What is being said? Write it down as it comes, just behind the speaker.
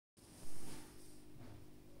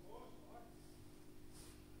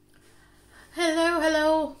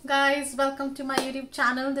guys, welcome to my YouTube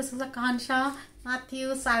channel. This is Akansha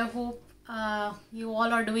Matthews. I hope you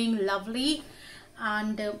all are doing lovely,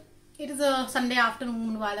 and it is a Sunday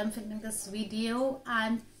afternoon while I'm filming this video,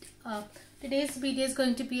 and today's video is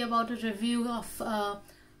going to be about a review of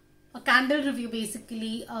a candle review,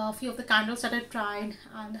 basically a few of the candles that I tried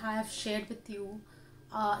and I have shared with you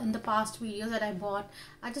in the past videos that I bought.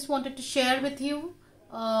 I just wanted to share with you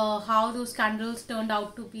how those candles turned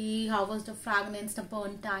out to be, how was the fragrance, the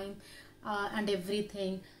burn time, and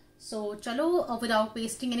everything. So chalo, without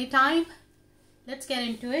wasting any time, let's get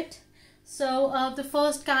into it. So the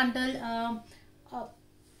first candle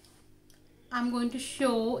I'm going to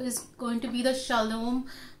show is going to be the Shalom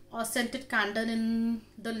scented candle in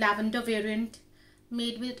the lavender variant,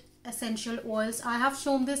 made with essential oils. I have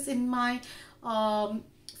shown this in my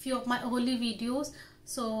few of my early videos.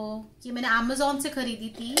 So ये मैंने Amazon से खरीदी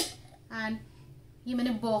थी and ये मैंने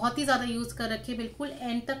बहुत ही ज़्यादा use कर रखी है, बिल्कुल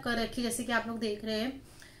एंड तक कर रखी है, जैसे कि आप लोग देख रहे हैं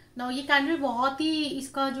ना। ये कैंडल बहुत ही,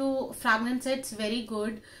 इसका जो फ्रैग्रेंस है इट्स वेरी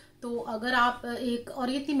गुड। तो अगर आप और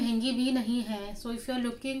ये इतनी महंगी भी नहीं है। So if you are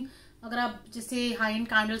looking, अगर आप जैसे high and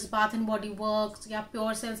candles, bath and body works या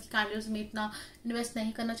प्योर सेल्स की कैंडल्स में इतना इन्वेस्ट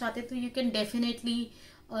नहीं करना चाहते, तो you can definitely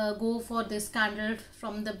go for this candle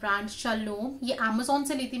from the brand शलोम। ये अमेजोन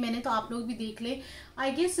से ली थी मैंने, तो आप लोग भी देख ले।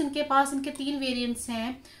 आई गेस इनके पास इनके 3 वेरिएंट्स हैं।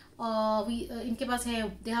 इनके पास है,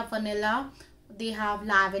 they have vanilla, they have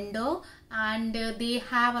lavender and they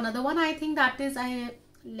have another one, I think that is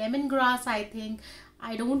lemon grass, I think,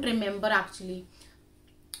 I don't remember actually,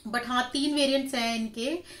 but हाँ 3 वेरिएंट्स हैं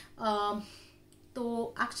इनके। तो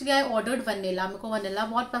एक्चुअली आई ऑर्डर्ड वनीला, मेरे को वनीला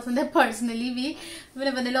बहुत पसंद है पर्सनली भी,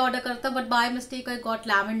 मैंने वनीला ऑर्डर करता, but by mistake I got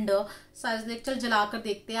lavender. So I was like चल जला कर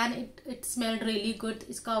देखते हैं, and it smelled really good.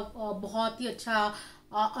 इसका बहुत ही अच्छा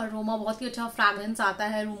अरोमा, बहुत ही अच्छा फ्रैग्रेंस आता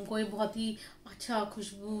है रूम को, ये बहुत ही अच्छा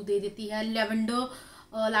खुशबू दे देती है।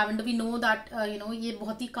 लैवेंडर वी नो दैट ये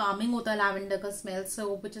बहुत ही कामिंग होता है लैवेंडर का smell,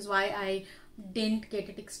 so which is why I didn't get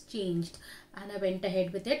it exchanged and I went ahead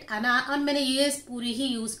with it, and मैंने ये पूरी ही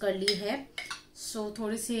यूज कर ली है। सो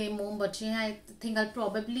थोड़े से मोम बचे हैं, आई थिंक आई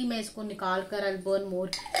प्रॉबेबली मैं इसको निकाल कर I burn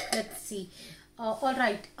more, let's see.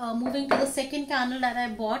 Alright, moving to the second candle that I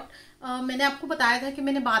bought. मैंने आपको बताया था कि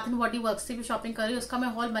मैंने बाथ एंड बॉडी वर्क्स से भी शॉपिंग करी, उसका मैं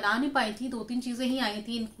हॉल बना नहीं पाई थी, 2-3 चीजें ही आई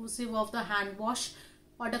थी, inclusive of the hand wash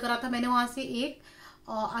order करा था मैंने वहां से एक,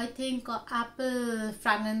 आई थिंक एप्पल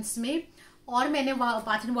फ्रैग्रेंस में, और मैंने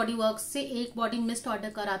बाथ एंड बॉडी वर्क्स से एक बॉडी मिस्ट ऑर्डर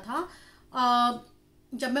करा था।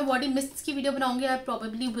 जब मैं बॉडी मिस्ट की वीडियो बनाऊंगी I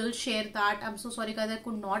probably will share that. I am so sorry guys, I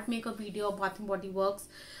could not make a video of bath and body works,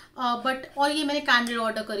 but और ये मैंने कैंडल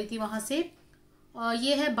ऑर्डर करी थी वहां से।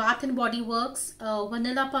 ये है bath and body works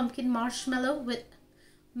vanilla pumpkin marshmallow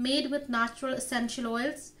made with natural essential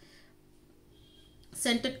oils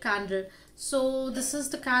scented candle. So this is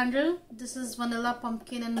the candle, this is vanilla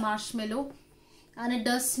pumpkin and marshmallow, and it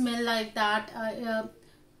does smell like that.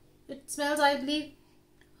 It smells, I believe,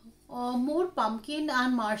 more pumpkin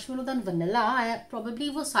and marshmallow than vanilla. Probably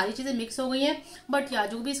वो सारी चीजें mix हो गई हैं, but या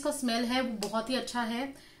जो भी इसका स्मेल है वो बहुत ही अच्छा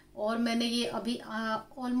है, और मैंने ये अभी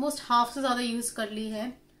ऑलमोस्ट हाफ से ज्यादा यूज कर ली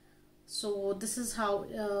है। सो दिस इज हाउ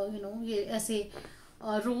ये ऐसे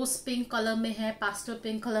रोज पिंक कलर में है, पास्टल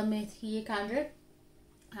पिंक कलर में थी ये कैंडल,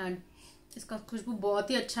 एंड इसका खुशबू बहुत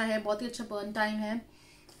ही अच्छा है, बहुत ही अच्छा बर्न टाइम है।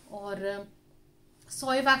 और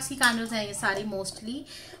सोय वैक्स की कैंडल्स हैं ये सारी मोस्टली,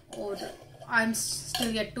 और I am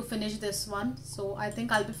still yet to finish this one, so I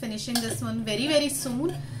think I will be finishing this one very very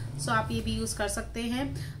soon. सो आप ये भी यूज कर सकते हैं।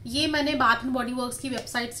 ये मैंने बाथ एंड बॉडी वर्क्स की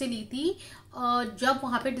वेबसाइट से ली थी, जब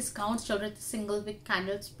वहां पे डिस्काउंट्स चल रहे थे सिंगल विक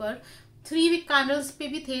कैंडल्स पर। 3 वीक कैंडल्स पे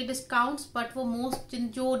भी थे डिस्काउंट्स, बट वो मोस्ट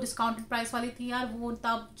जो डिस्काउंटेड प्राइस वाली थी यार, वो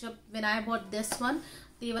तब जब when I bought this one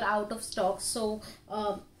they were out of stock. So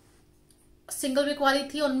single Wick वाली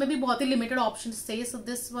थी, उनमें भी बहुत ही लिमिटेड ऑप्शंस थे। सो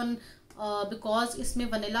दिस वन बिकॉज इसमें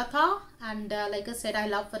वनीला था, and like I said I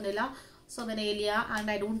love vanilla, सो मैंने ये लिया and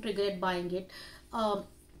I don't regret buying it.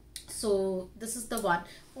 So this is the one.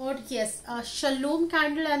 और yes, शलोम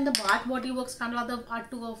candle and the bath body works candle are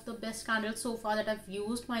 2 of the best candles so far that I have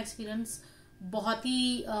used. My experience बहुत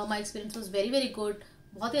ही my experience was very very good,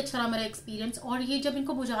 बहुत ही अच्छा रहा मेरा experience. और ये जब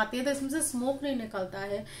इनको बुझाते हैं तो इसमें से स्मोक नहीं निकलता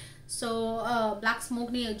है, सो ब्लैक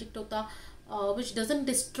स्मोक नहीं एजिक्ट होता, विच doesn't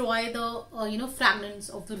destroy the fragrance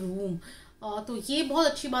of the room. तो ये बहुत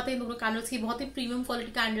अच्छी बात है इन दोनों कैंडल्स की, बहुत ही प्रीमियम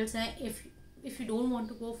क्वालिटी कैंडल्स हैं। if you don't want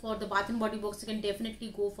to go for the bath and body works, you can definitely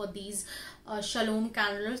go for these Shalom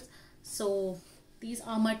candles. So these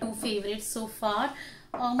are my 2 favorites so far.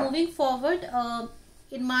 Moving forward,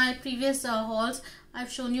 in my previous hauls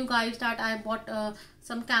I've shown you guys that I bought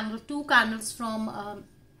some 2 candles from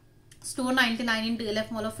store 99 in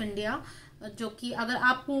DLF Mall of India, जो कि अगर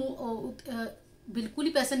आपको बिल्कुल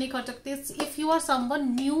ही पैसे नहीं खर्च सकते. If you are someone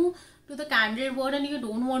new to the candle world and you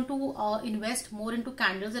don't want to invest more into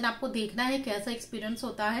candles and आपको देखना है कैसा एक्सपीरियंस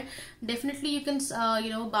होता है, definitely you can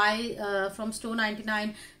buy from store 99.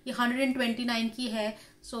 ये 129 की है.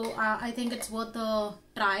 सो I think it's worth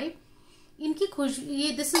try. इनकी खुशबू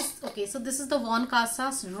ये this is the von Kasa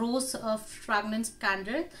rose fragrance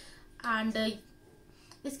candle and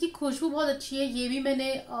इसकी खुशबू बहुत अच्छी है. ये भी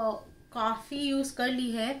मैंने काफ़ी यूज़ कर ली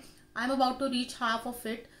है. I am about to reach half of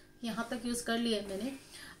it. यहाँ तक यूज़ कर लिया है मैंने.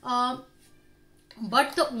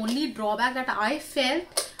 But the only drawback that I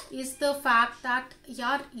felt is the fact that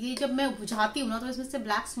यार ये जब मैं बुझाती हूँ ना तो इसमें से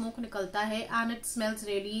ब्लैक स्मोक निकलता है and it smells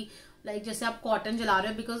really like जैसे आप कॉटन जला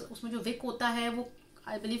रहे हो, बिकॉज उसमें जो विक होता है वो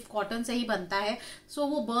आई बिलीव कॉटन से ही बनता है. सो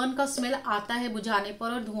वो बर्न का स्मेल आता है बुझाने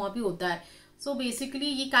पर और धुआं भी होता है. सो बेसिकली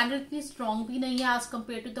ये कैंडल इतनी स्ट्रॉन्ग भी नहीं है as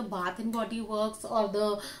compare to the bath and body works और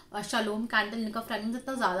द शालोम कैंडल. इनका फ्रेगनेंस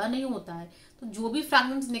इतना ज़्यादा नहीं होता है. तो जो भी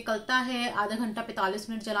फ्रेगनेंस निकलता है आधा घंटा 45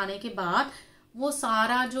 मिनट जलाने के बाद वो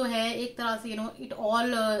सारा जो है एक तरह से it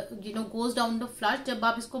all goes down the flush जब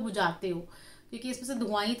आप इसको बुझाते हो, क्योंकि इसमें से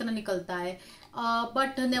धुआं ही इतना निकलता है.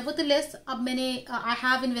 बट नेवरदलेस अब मैंने I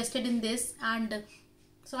have invested in this and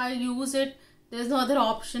so I use it. There's no other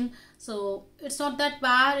option. So it's not that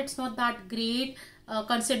bad, it's not that great.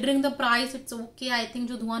 Considering the price, it's okay. I think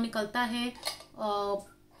जो धुआं निकलता है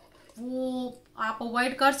वो आप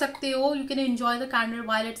avoid कर सकते हो. You can enjoy the candle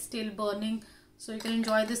while it's still burning. So you can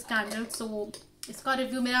enjoy this candle. So इसका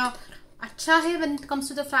रिव्यू मेरा अच्छा है when it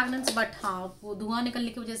comes to the fragrance. But हाँ वो धुआं निकलने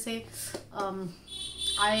की वजह से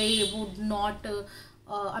I would not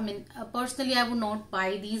personally I would not buy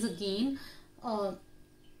these again.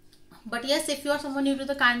 But yes if you are someone new to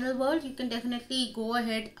the candle world you can definitely go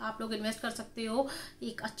ahead. आप लोग invest कर सकते हो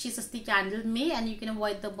एक अच्छी सस्ती कैंडल में and you can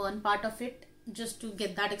avoid the burn part of it just to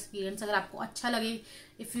get that experience. अगर आपको अच्छा लगे,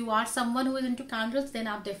 if you are someone who is into candles, then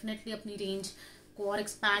आप डेफिनेटली अपनी रेंज को और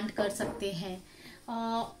एक्सपैंड कर सकते हैं.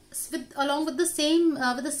 Along with the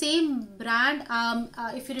same brand,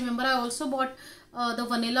 if you remember, I also bought the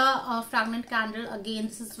vanilla fragrant candle.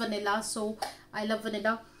 Again, this is vanilla, so I love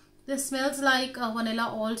vanilla. This smells like vanilla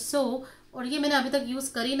also. और ये मैंने अभी तक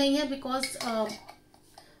यूज़ करी नहीं है बिकॉज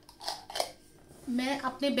मैं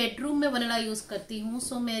अपने बेडरूम में वनीला यूज़ करती हूँ.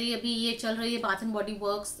 सो मेरी अभी ये चल रही है bath and body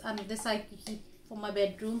works and this I keep for my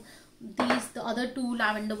bedroom. These the other two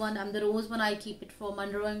lavender one and the rose one I keep it for my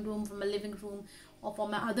drawing room, for my living room or for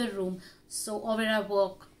my other room. So or where I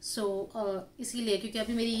work. So इसीलिए क्योंकि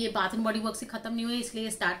अभी मेरी ये bath and body work से ख़त्म नहीं हुई इसलिए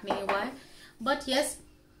स्टार्ट नहीं हुआ है. But yes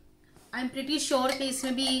I am pretty sure कि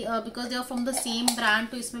इसमें भी because they are from the same brand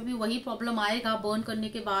तो इसमें भी वही प्रॉब्लम आएगा. बर्न करने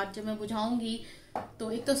के बाद जब मैं बुझाऊंगी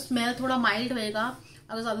तो एक तो स्मेल थोड़ा माइल्ड होएगा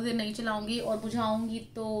अगर ज़्यादा देर नहीं चलाऊंगी, और बुझाऊंगी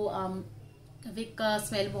तो विक का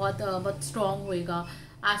स्मेल बहुत स्ट्रॉन्ग होएगा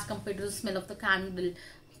as compare to the smell of the candle.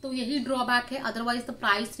 तो यही ड्रॉबैक है. Otherwise the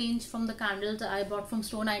price range from the candles I bought from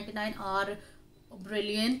store 99 are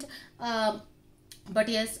brilliant. But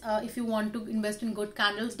yes, if you want to invest in good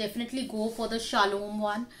candles, definitely go for the Shalom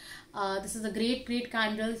one. This is a great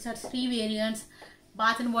candle. It has 3 variants.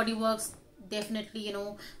 Bath and Body Works, definitely,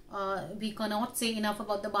 we cannot say enough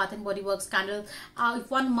about the Bath and Body Works candle.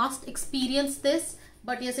 If one must experience this,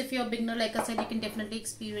 but yes, if you're a beginner, like I said, you can definitely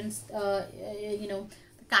experience, the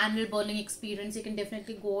candle burning experience. You can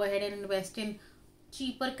definitely go ahead and invest in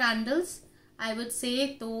cheaper candles, I would say.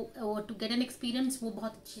 To get an experience, वो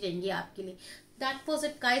बहुत अच्छी रहेंगी आपके लिए. That was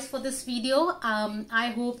it guys for this video. I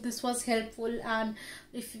hope this was helpful, and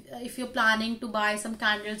if you're planning to buy some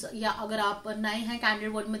candles, या अगर आप नए हैं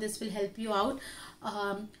candle world में, this will help you out.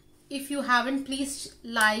 If you haven't, please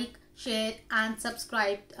like, share and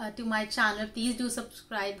subscribe to my channel. Please do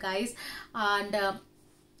subscribe guys, and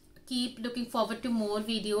keep looking forward to more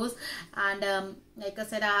videos. And like I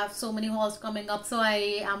said, I have so many hauls coming up, so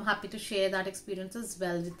I am happy to share that experience as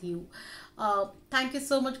well with you. Thank you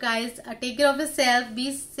so much guys. Take care of yourself, be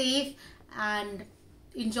safe, and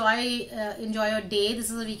enjoy your day. This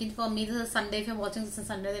is a weekend for me. This is Sunday. If you're watching this on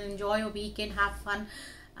Sunday, then enjoy your weekend, have fun,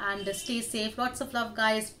 and stay safe. Lots of love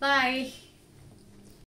guys. Bye.